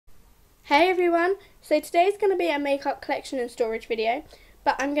Hey everyone, so today's going to be a makeup collection and storage video,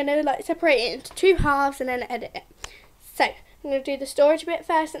 but I'm going to separate it into two halves and then edit it. So I'm going to do the storage bit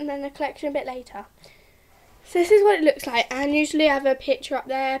first and then the collection a bit later. So this is what it looks like, and usually I have a picture up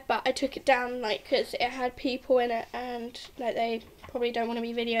there, but I took it down because it had people in it and they probably don't want to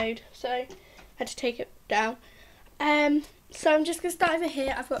be videoed, so I had to take it down. So I'm just going to start over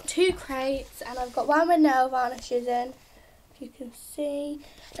here. I've got two crates and I've got one with nail varnishes in, you can see,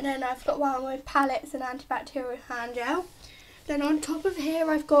 and then I've got one with palettes and antibacterial hand gel. Then on top of here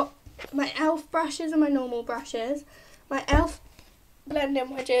I've got my e.l.f. brushes and my normal brushes, my e.l.f.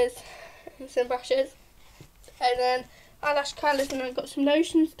 blending wedges and some brushes, and then eyelash colours, and I've got some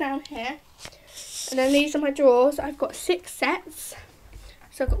lotions down here, and then these are my drawers. I've got 6 sets,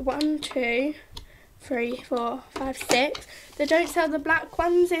 so I've got 1, 2, 3, 4, 5, 6. They don't sell the black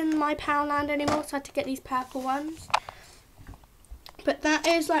ones in my Poundland anymore, so I had to get these purple ones. But that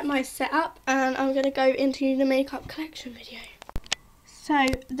is my setup, and I'm going to go into the makeup collection video. So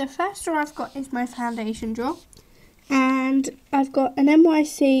the first drawer I've got is my foundation drawer, and I've got an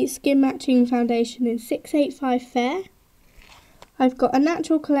NYC skin matching foundation in 685 Fair. I've got a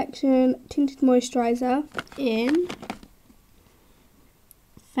Natural Collection tinted moisturiser in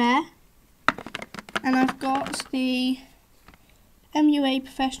Fair, and I've got the MUA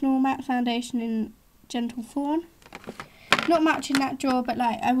Professional Matte Foundation in Gentle Fawn. Not much in that drawer, but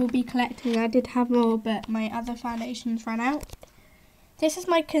I will be collecting. I did have more, but my other foundations ran out. This is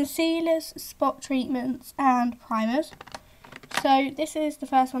my concealers, spot treatments and primers. So this is the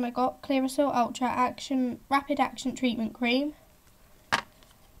first one I got, Clearasil Ultra Action Rapid Action Treatment Cream.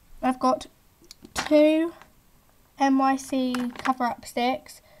 I've got 2 NYC cover up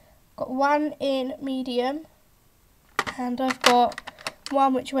sticks. Got 1 in medium, and I've got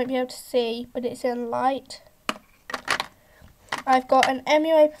 1 which you won't be able to see, but it's in light. I've got an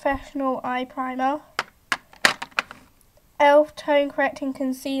MUA Professional Eye Primer, e.l.f. Tone Correcting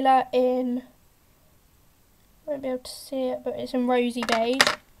Concealer in, won't be able to see it, but it's in Rosy Beige,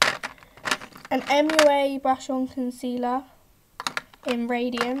 an MUA Brush On Concealer in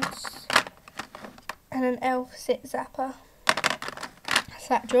Radiance, and an e.l.f. Sit Zapper. That's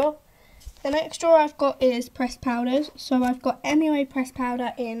that drawer. The next drawer I've got is pressed powders, so I've got MUA pressed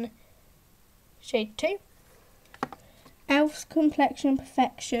powder in shade 2. e.l.f.'s Complexion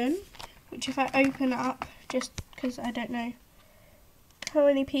Perfection, which if I open up, just because I don't know how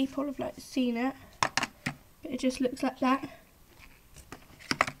many people have seen it, but it just looks like that.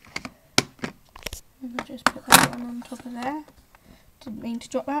 And I'll just put that one on top of there. Didn't mean to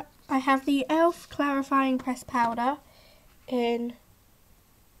drop that. I have the e.l.f. Clarifying Pressed Powder in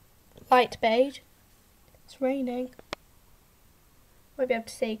light beige. It's raining. Won't be able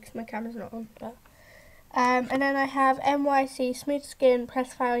to see because my camera's not on, but. And then I have NYC Smooth Skin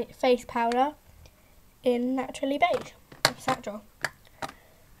Pressed Face Powder in Naturally Beige. That's that drawer.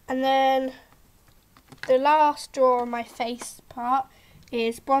 And then the last drawer on my face part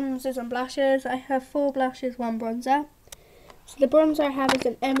is bronzers and blushes. I have 4 blushes, 1 bronzer. So the bronzer I have is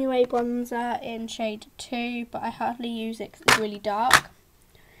an MUA bronzer in shade 2, but I hardly use it because it's really dark.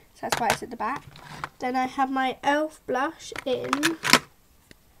 So that's why it's at the back. Then I have my e.l.f. blush in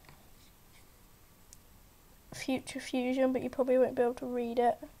Future Fusion, but you probably won't be able to read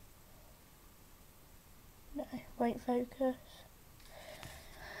it. No, won't focus.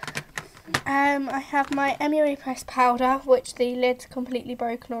 I have my MUA pressed powder, which the lid's completely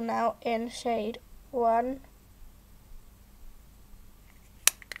broken on now, in shade 1.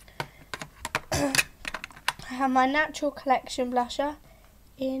 I have my Natural Collection blusher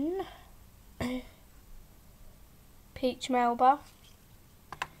in Peach Melba.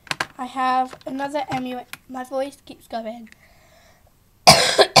 I have another MUA, my voice keeps going,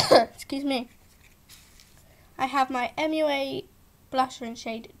 excuse me. I have my MUA blusher in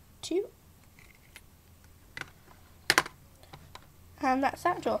shade 2. And that's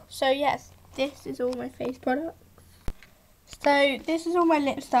that drawer. So yes, this is all my face products. So this is all my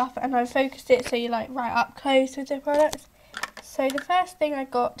lip stuff, and I focused it so you're right up close with the products. So the first thing I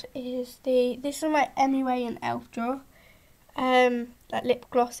got is this is my MUA and e.l.f. drawer. Lip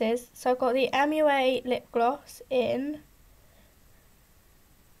glosses. So I've got the MUA lip gloss in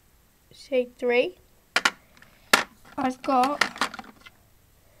shade 3. I've got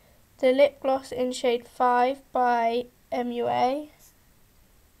the lip gloss in shade 5 by MUA.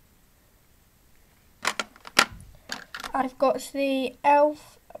 I've got the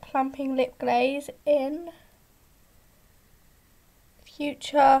e.l.f. Plumping Lip Glaze in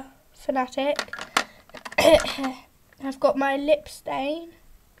Future Fanatic. I've got my lip stain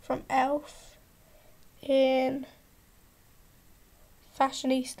from e.l.f. in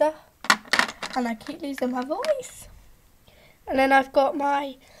Fashionista. and I keep losing my voice. And then I've got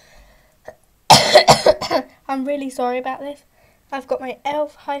my I'm really sorry about this. I've got my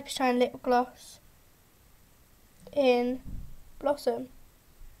e.l.f. Hyper Shine lip gloss in Blossom.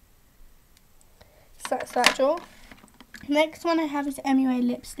 So that's that drawer. Next one I have is MUA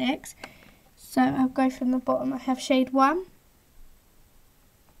lipsticks. So I'll go from the bottom. I have shade 1.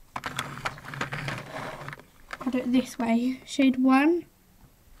 I'll do it this way. Shade 1,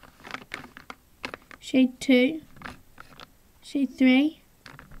 shade 2, shade 3,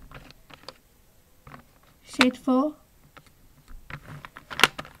 shade 4,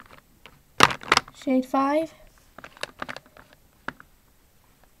 shade 5,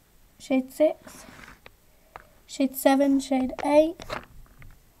 shade 6, shade 7, shade 8,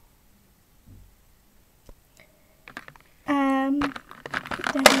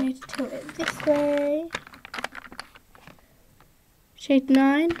 then I need to tilt it this way, shade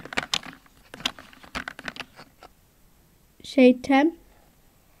 9, shade 10,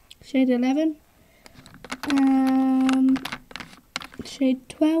 shade 11, shade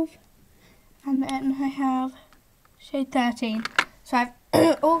 12, and then I have shade 13. So I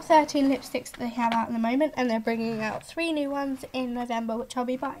have all 13 lipsticks that they have out at the moment, and they're bringing out 3 new ones in November, which I'll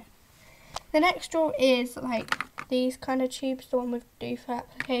be buying. The next drawer is like these kind of tubes, the one with doe-foot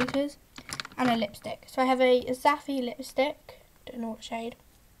applicators, and a lipstick. So I have a Zaffy lipstick, don't know what shade.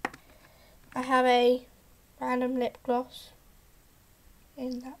 I have a random lip gloss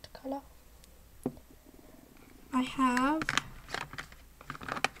in that colour. I have,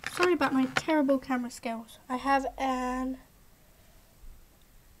 sorry about my terrible camera skills, I have an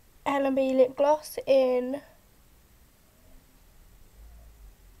L&B lip gloss in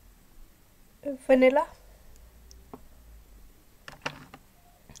vanilla.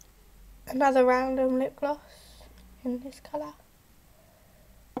 Another random lip gloss in this colour.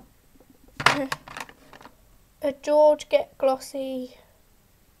 A George Get Glossy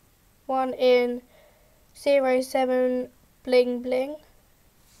one in 07 Bling Bling.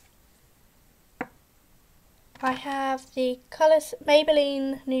 I have the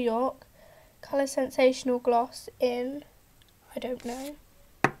Maybelline New York Colour Sensational Gloss in, I don't know,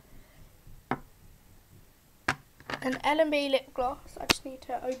 an L&B lip gloss. I just need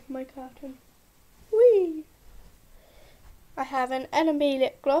to open my curtain. Whee! I have an L&B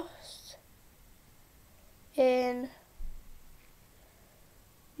lip gloss in,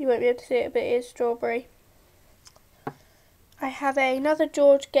 you won't be able to see it, but it is strawberry. I have another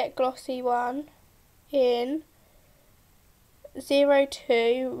George Get Glossy one in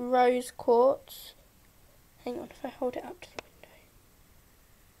 02 Rose Quartz. Hang on, if I hold it up to the window.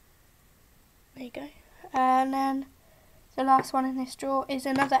 There you go. And then the last one in this drawer is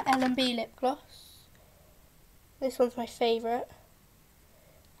another L&B lip gloss. This one's my favourite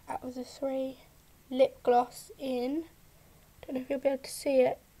out of the 3. Lip gloss in, don't know if you'll be able to see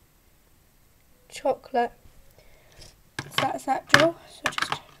it, chocolate. So that's that drawer. So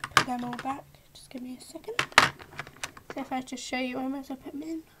just put them all back. Just give me a second. So if I just show you them as I put them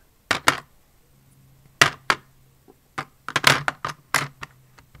in.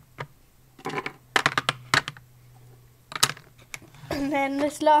 And then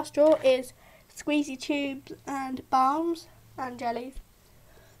this last drawer is squeezy tubes and balms and jellies.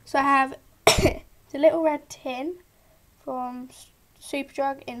 So I have the little red tin from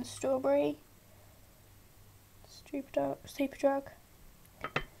Superdrug in strawberry. Superdrug.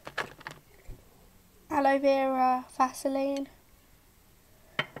 Aloe vera Vaseline.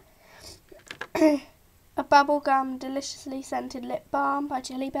 A bubblegum deliciously scented lip balm by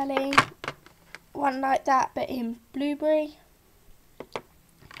Jelly Belly. One like that but in blueberry.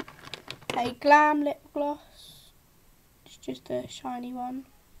 A glam lip gloss. It's just a shiny one.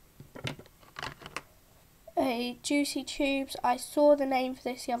 A Juicy Tubes. I saw the name for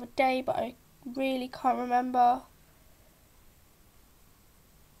this the other day, but I really can't remember.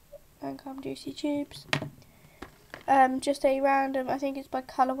 Lancome Juicy Tubes. Just a random, I think it's by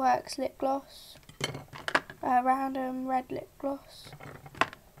Colourworks lip gloss. A random red lip gloss. A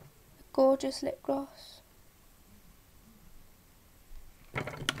gorgeous lip gloss.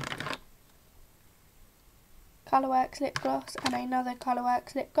 Colourworks lip gloss and another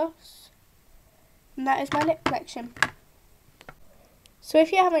Colourworks lip gloss. And that is my lip collection. So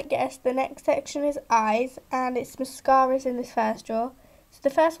if you haven't guessed, the next section is eyes, and it's mascaras in this first drawer. So the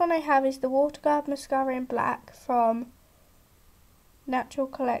first one I have is the Waterguard Mascara in Black from Natural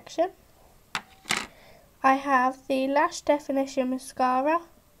Collection. I have the Lash Definition Mascara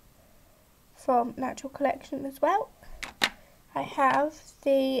from Natural Collection as well. I have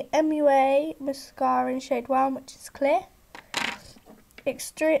the MUA Mascara in shade 1, which is clear.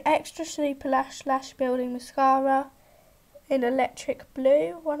 Extra Super Lash Building Mascara in Electric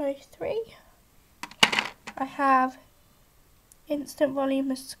Blue 103. I have Instant Volume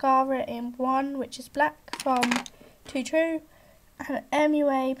Mascara in 1, which is black, from Too True, and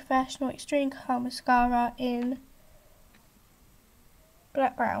MUA Professional Extreme Curl Mascara in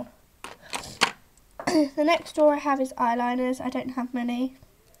black brown. The next store I have is eyeliners. I don't have many.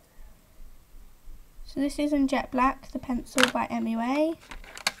 So this is in Jet Black, the pencil by MUA.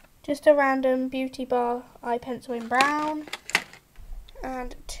 Just a random Beauty Bar eye pencil in brown.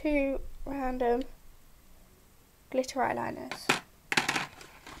 And 2 random glitter eyeliners.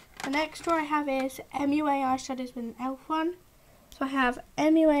 The next drawer I have is MUA eyeshadows with an e.l.f. one. So I have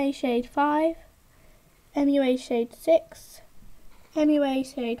MUA shade 5, MUA shade 6,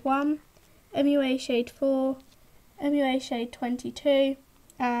 MUA shade 1, MUA shade 4, MUA shade 22.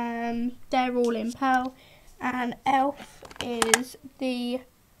 They're all in pearl, and e.l.f. is the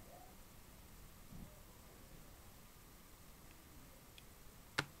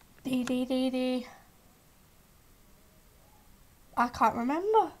I can't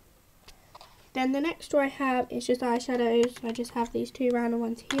remember. Then the next drawer I have is just eyeshadows. I just have these 2 random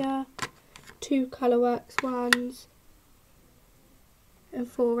ones here, 2 Colourworks ones, and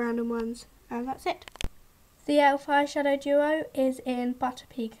 4 random ones, and that's it. The e.l.f. eyeshadow duo is in Butter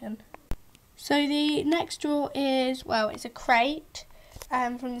Pecan. So the next drawer is, well, it's a crate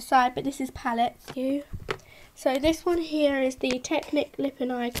from the side, but this is palettes too. So this one here is the Technic Lip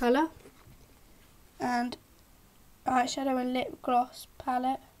and Eye Colour and eyeshadow and lip gloss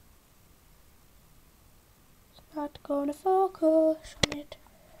palette. It's not gonna focus on it.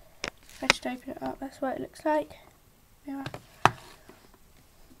 If I just open it up, that's what it looks like. Yeah.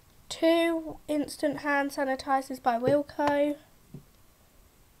 2 instant hand sanitizers by Wilko.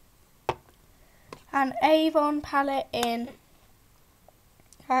 An Avon palette in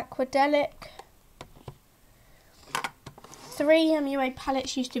Aquadelic. 3 MUA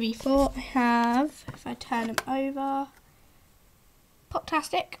palettes, used to be 4. I have, if I turn them over,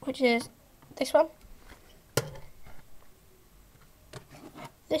 Poptastic, which is this one.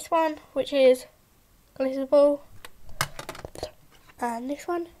 This one, which is Glitterball. And this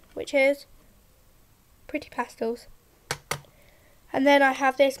one, which is Pretty Pastels. And then I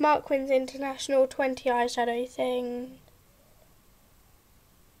have this Mark Quins International 20 eyeshadow thing.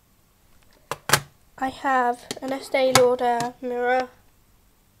 I have an Estee Lauder mirror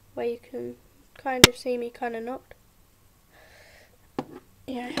where you can kind of see me, kind of not.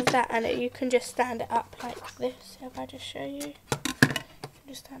 Yeah, I have that, and you can just stand it up like this. If I just show you,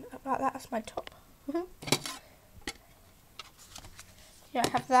 just stand it up like that. That's my top. Yeah, I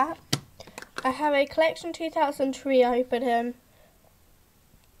have that. I have a Collection 2000 trio, but it's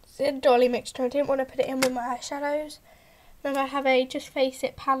a Dolly mixture. I didn't want to put it in with my eyeshadows. Then I have a Just Face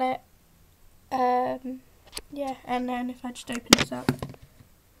It palette. Yeah, and then if I just open this up, it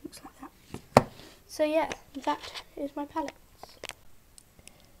looks like that. So yeah, that is my palettes.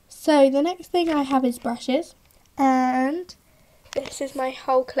 So the next thing I have is brushes, and this is my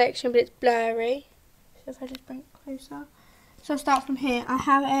whole collection, but it's blurry. So if I just bring it closer. So I'll start from here. I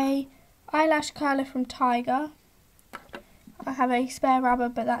have a eyelash curler from Tiger. I have a spare rubber,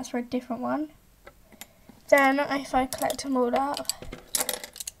 but that's for a different one. Then if I collect them all up,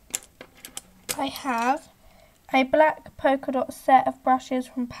 I have a black polka dot set of brushes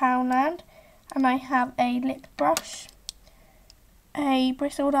from Poundland, and I have a lip brush, a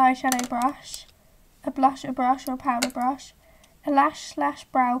bristled eyeshadow brush, a blusher brush or powder brush, a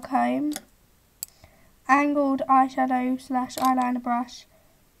lash/brow comb, angled eyeshadow / eyeliner brush,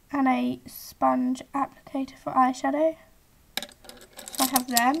 and a sponge applicator for eyeshadow. So I have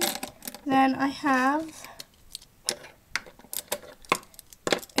them. Then I have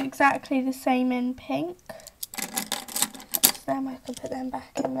exactly the same in pink. That's them. I can put them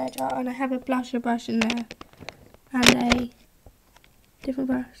back in their jar. And I have a blusher brush in there and a different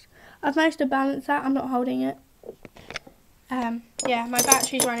brush. I've managed to balance that. I'm not holding it. Yeah, my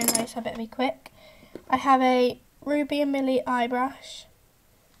battery's running low, so I better be quick. I have a Ruby and Millie eye brush.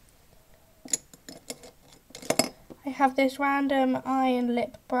 I have this random eye and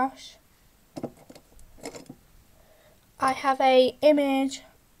lip brush. I have a Image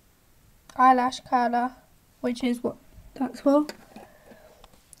eyelash curler, which is what that's for.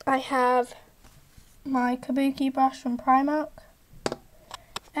 I have my Kabuki brush from Primark,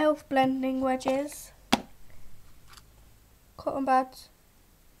 e.l.f. blending wedges, cotton buds,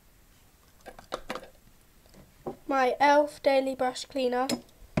 my e.l.f. daily brush cleaner,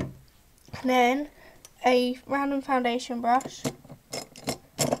 and then a random foundation brush.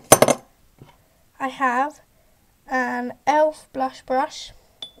 I have an e.l.f. blush brush,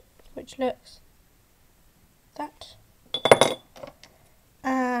 which looks that,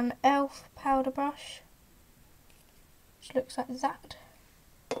 an e.l.f. powder brush, which looks like that,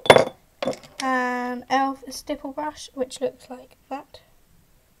 an e.l.f. stipple brush, which looks like that,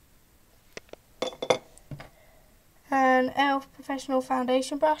 an e.l.f. professional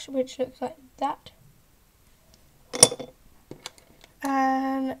foundation brush, which looks like that,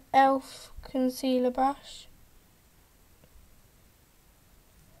 an e.l.f. concealer brush,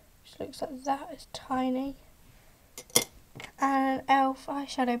 which looks like that, it's tiny, and an e.l.f.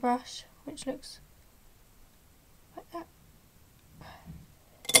 eyeshadow brush, which looks like that.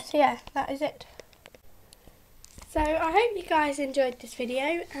 So yeah, that is it. So I hope you guys enjoyed this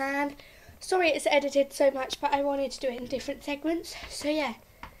video, and sorry it's edited so much, but I wanted to do it in different segments. So yeah,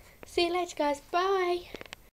 see you later guys, bye.